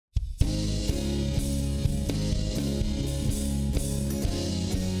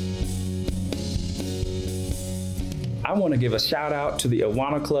I want to give a shout out to the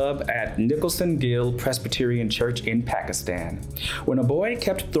Awana Club at Nicholson Gill Presbyterian Church in Pakistan. When a boy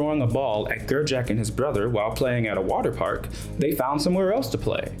kept throwing a ball at Gurjak and his brother while playing at a water park, they found somewhere else to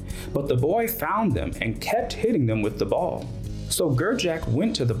play. But the boy found them and kept hitting them with the ball. So Gurjak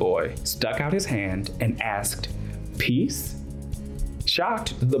went to the boy, stuck out his hand, and asked, "Peace?"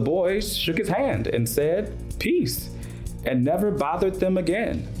 Shocked, the boy shook his hand and said, "Peace," and never bothered them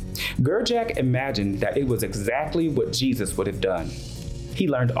again. Gurjak imagined that it was exactly what Jesus would have done. He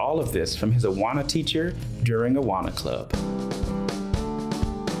learned all of this from his Awana teacher during Awana Club.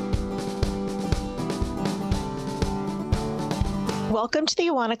 Welcome to the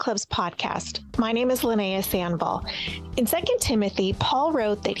Awana Club's podcast. My name is Linnea Sandoval. In 2 Timothy, Paul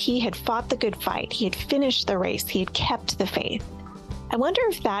wrote that he had fought the good fight, he had finished the race, he had kept the faith. I wonder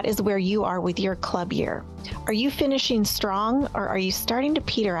if that is where you are with your club year. Are you finishing strong or are you starting to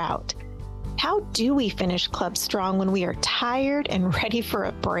peter out? How do we finish club strong when we are tired and ready for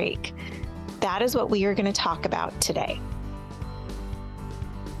a break? That is what we are going to talk about today.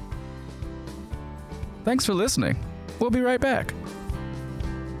 Thanks for listening. We'll be right back.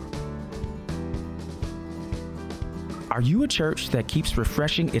 Are you a church that keeps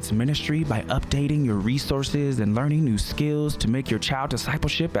refreshing its ministry by updating your resources and learning new skills to make your child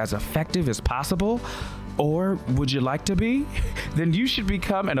discipleship as effective as possible? Or would you like to be? Then you should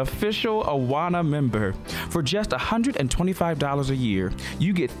become an official Awana member. For just $125 a year,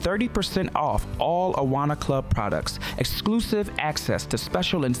 you get 30% off all Awana Club products, exclusive access to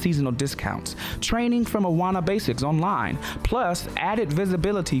special and seasonal discounts, training from Awana Basics online, plus added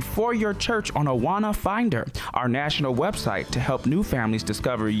visibility for your church on Awana Finder, our national website to help new families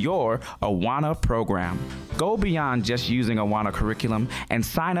discover your Awana program. Go beyond just using Awana curriculum and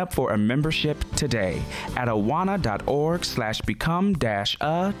sign up for a membership today at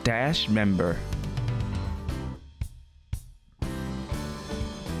awana.org/become-a-member.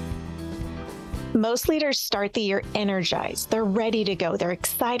 Most leaders start the year energized. They're ready to go. They're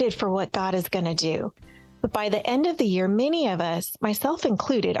excited for what God is going to do. But by the end of the year, many of us, myself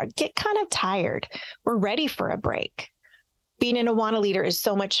included, get kind of tired. We're ready for a break. Being an Awana leader is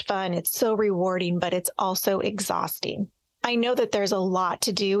so much fun. It's so rewarding, but it's also exhausting. I know that there's a lot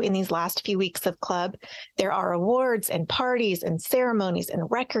to do in these last few weeks of club. There are awards and parties and ceremonies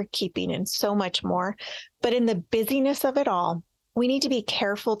and record keeping and so much more. But in the busyness of it all, we need to be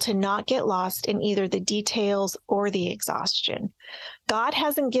careful to not get lost in either the details or the exhaustion. God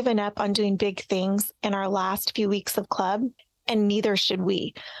hasn't given up on doing big things in our last few weeks of club, and neither should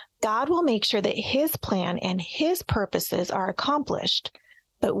we. God will make sure that his plan and his purposes are accomplished.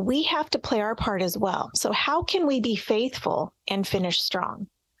 But we have to play our part as well. So how can we be faithful and finish strong?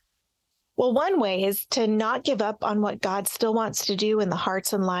 Well, one way is to not give up on what God still wants to do in the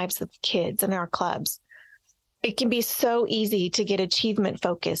hearts and lives of kids in our clubs. It can be so easy to get achievement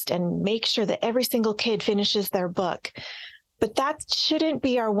focused and make sure that every single kid finishes their book. But that shouldn't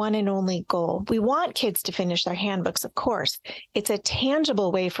be our one and only goal. We want kids to finish their handbooks, of course. It's a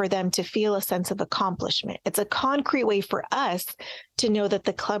tangible way for them to feel a sense of accomplishment. It's a concrete way for us to know that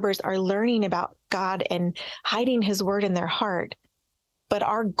the clubbers are learning about God and hiding his word in their heart. But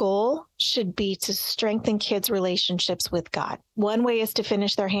our goal should be to strengthen kids' relationships with God. One way is to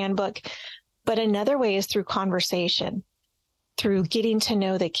finish their handbook, but another way is through conversation, through getting to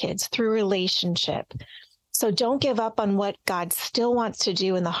know the kids, through relationship. So don't give up on what God still wants to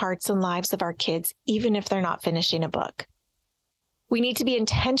do in the hearts and lives of our kids, even if they're not finishing a book. We need to be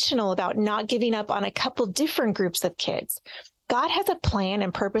intentional about not giving up on a couple different groups of kids. God has a plan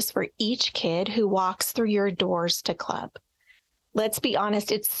and purpose for each kid who walks through your doors to club. Let's be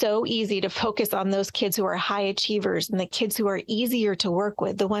honest, it's so easy to focus on those kids who are high achievers and the kids who are easier to work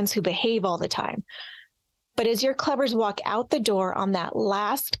with, the ones who behave all the time. But as your clubbers walk out the door on that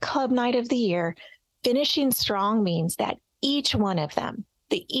last club night of the year, finishing strong means that each one of them,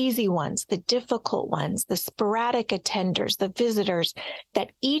 the easy ones, the difficult ones, the sporadic attenders, the visitors, that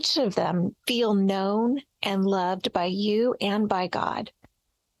each of them feel known and loved by you and by God.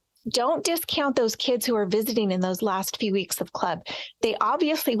 Don't discount those kids who are visiting in those last few weeks of club. They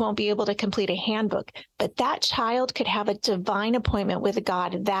obviously won't be able to complete a handbook, but that child could have a divine appointment with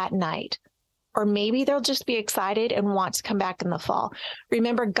God that night. Or maybe they'll just be excited and want to come back in the fall.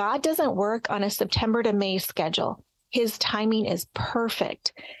 Remember, God doesn't work on a September to May schedule. His timing is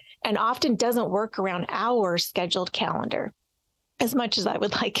perfect and often doesn't work around our scheduled calendar, as much as I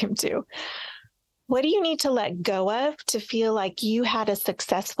would like him to. What do you need to let go of to feel like you had a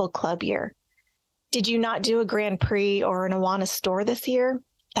successful club year? Did you not do a Grand Prix or an Awana store this year?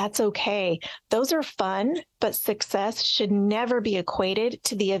 That's okay. Those are fun, but success should never be equated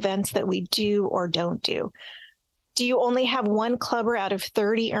to the events that we do or don't do. Do you only have one clubber out of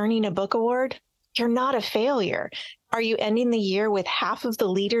 30 earning a book award? You're not a failure. Are you ending the year with half of the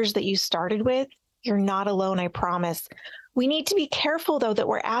leaders that you started with? You're not alone, I promise. We need to be careful, though, that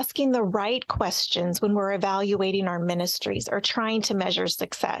we're asking the right questions when we're evaluating our ministries or trying to measure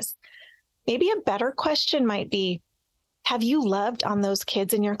success. Maybe a better question might be, have you loved on those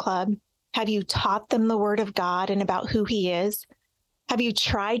kids in your club? Have you taught them the Word of God and about who He is? Have you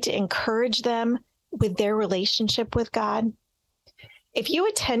tried to encourage them with their relationship with God? If you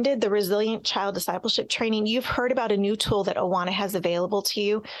attended the Resilient Child Discipleship Training, you've heard about a new tool that Awana has available to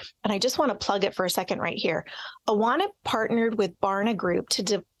you. And I just want to plug it for a second right here. Awana partnered with Barna Group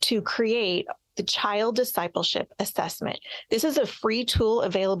to create the Child Discipleship Assessment. This is a free tool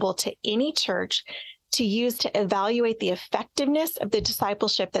available to any church to use to evaluate the effectiveness of the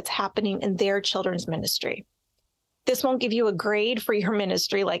discipleship that's happening in their children's ministry. This won't give you a grade for your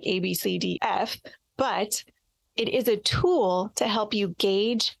ministry like A, B, C, D, F, but it is a tool to help you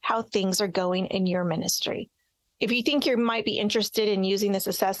gauge how things are going in your ministry. If you think you might be interested in using this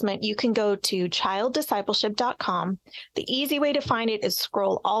assessment, you can go to childdiscipleship.com. The easy way to find it is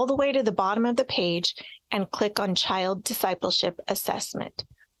scroll all the way to the bottom of the page and click on Child Discipleship Assessment.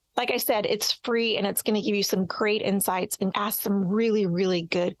 Like I said, it's free and it's going to give you some great insights and ask some really, really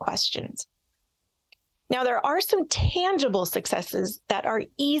good questions. Now, there are some tangible successes that are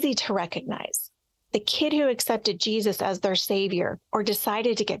easy to recognize. The kid who accepted Jesus as their savior or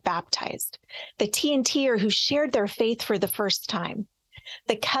decided to get baptized, the T&Ter who shared their faith for the first time,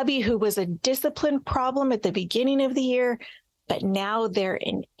 the cubby who was a discipline problem at the beginning of the year, but now they're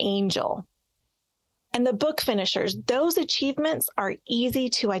an angel. And the book finishers, those achievements are easy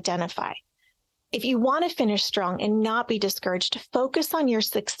to identify. If you want to finish strong and not be discouraged, focus on your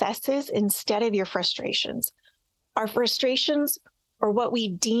successes instead of your frustrations. Our frustrations, or what we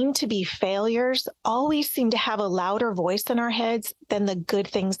deem to be failures, always seem to have a louder voice in our heads than the good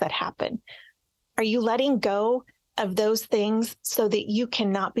things that happen. Are you letting go of those things so that you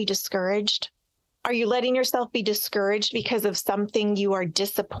cannot be discouraged? Are you letting yourself be discouraged because of something you are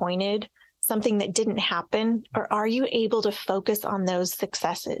disappointed, something that didn't happen? Or are you able to focus on those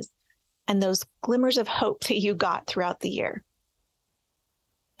successes and those glimmers of hope that you got throughout the year?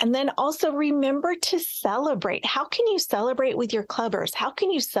 And then also remember to celebrate. How can you celebrate with your clubbers? How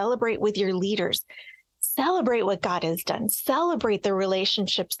can you celebrate with your leaders? Celebrate what God has done. Celebrate the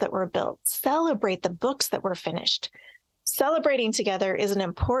relationships that were built. Celebrate the books that were finished. Celebrating together is an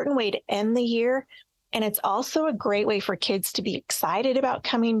important way to end the year. And it's also a great way for kids to be excited about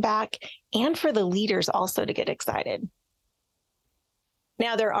coming back and for the leaders also to get excited.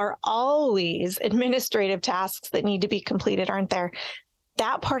 Now, there are always administrative tasks that need to be completed, aren't there?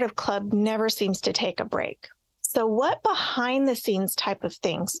 That part of club never seems to take a break. So what behind the scenes type of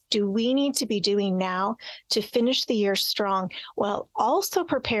things do we need to be doing now to finish the year strong while also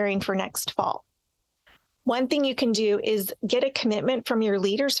preparing for next fall? One thing you can do is get a commitment from your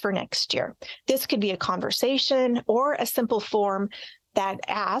leaders for next year. This could be a conversation or a simple form that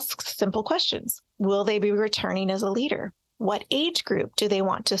asks simple questions. Will they be returning as a leader? What age group do they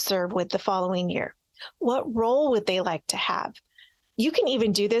want to serve with the following year? What role would they like to have? You can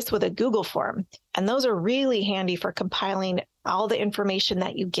even do this with a Google form, and those are really handy for compiling all the information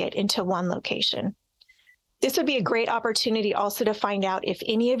that you get into one location. This would be a great opportunity also to find out if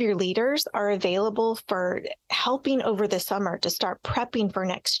any of your leaders are available for helping over the summer to start prepping for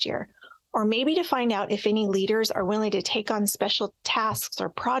next year, or maybe to find out if any leaders are willing to take on special tasks or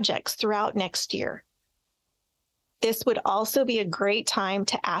projects throughout next year. This would also be a great time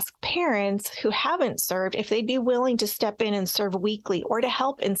to ask parents who haven't served if they'd be willing to step in and serve weekly or to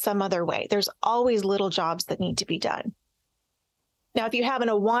help in some other way. There's always little jobs that need to be done. Now, if you have an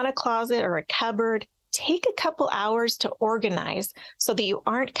Awana closet or a cupboard, take a couple hours to organize so that you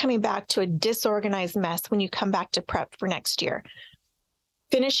aren't coming back to a disorganized mess when you come back to prep for next year.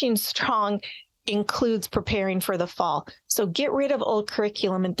 Finishing strong includes preparing for the fall. So get rid of old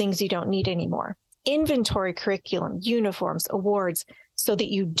curriculum and things you don't need anymore. Inventory curriculum, uniforms, awards, so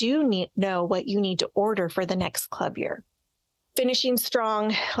that you do know what you need to order for the next club year. Finishing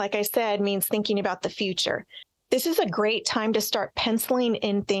strong, like I said, means thinking about the future. This is a great time to start penciling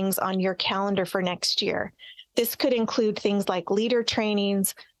in things on your calendar for next year. This could include things like leader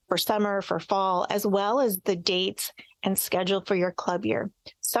trainings for summer, for fall, as well as the dates and schedule for your club year.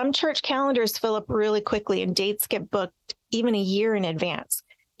 Some church calendars fill up really quickly and dates get booked even a year in advance.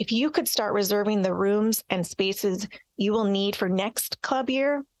 If you could start reserving the rooms and spaces you will need for next club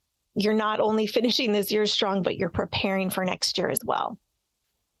year, you're not only finishing this year strong, but you're preparing for next year as well.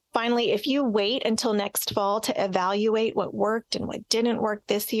 Finally, if you wait until next fall to evaluate what worked and what didn't work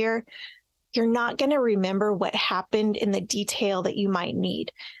this year, You're not going to remember what happened in the detail that you might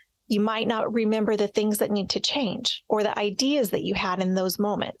need. You might not remember the things that need to change or the ideas that you had in those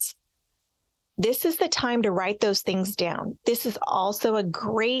moments. This is the time to write those things down. This is also a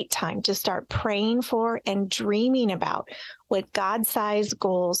great time to start praying for and dreaming about what God-sized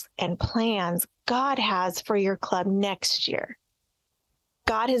goals and plans God has for your club next year.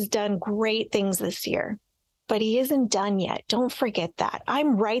 God has done great things this year, but he isn't done yet. Don't forget that.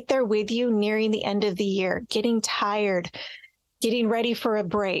 I'm right there with you nearing the end of the year, getting tired, getting ready for a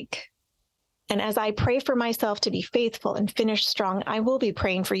break. And as I pray for myself to be faithful and finish strong, I will be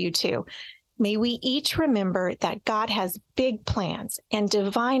praying for you too. May we each remember that God has big plans and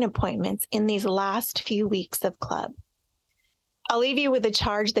divine appointments in these last few weeks of club. I'll leave you with a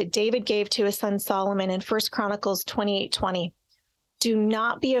charge that David gave to his son Solomon in 1 Chronicles 28:20. Do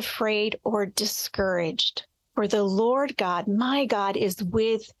not be afraid or discouraged, for the Lord God, my God, is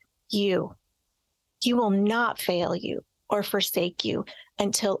with you. He will not fail you or forsake you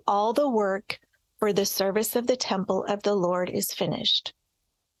until all the work for the service of the temple of the Lord is finished.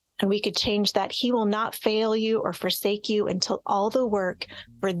 And we could change that. He will not fail you or forsake you until all the work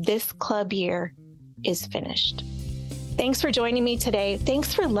for this club year is finished. Thanks for joining me today.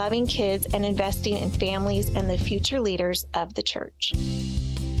 Thanks for loving kids and investing in families and the future leaders of the church.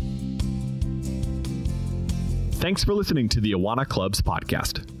 Thanks for listening to the Awana Clubs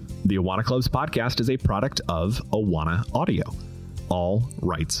podcast. The Awana Clubs podcast is a product of Awana Audio. All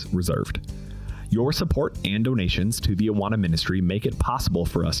rights reserved. Your support and donations to the Awana ministry make it possible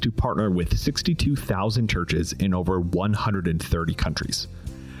for us to partner with 62,000 churches in over 130 countries.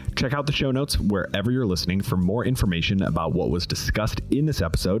 Check out the show notes wherever you're listening for more information about what was discussed in this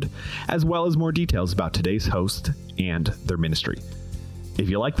episode, as well as more details about today's host and their ministry. If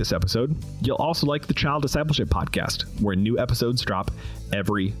you like this episode, you'll also like the Child Discipleship Podcast, where new episodes drop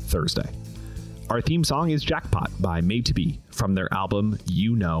every Thursday. Our theme song is Jackpot by Made to Be from their album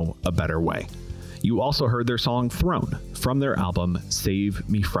You Know a Better Way. You also heard their song Throne from their album Save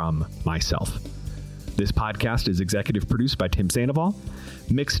Me From Myself. This podcast is executive produced by Tim Sandoval,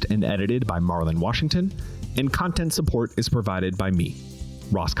 mixed and edited by Marlon Washington, and content support is provided by me,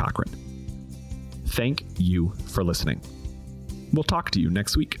 Ross Cochran. Thank you for listening. We'll talk to you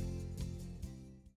next week.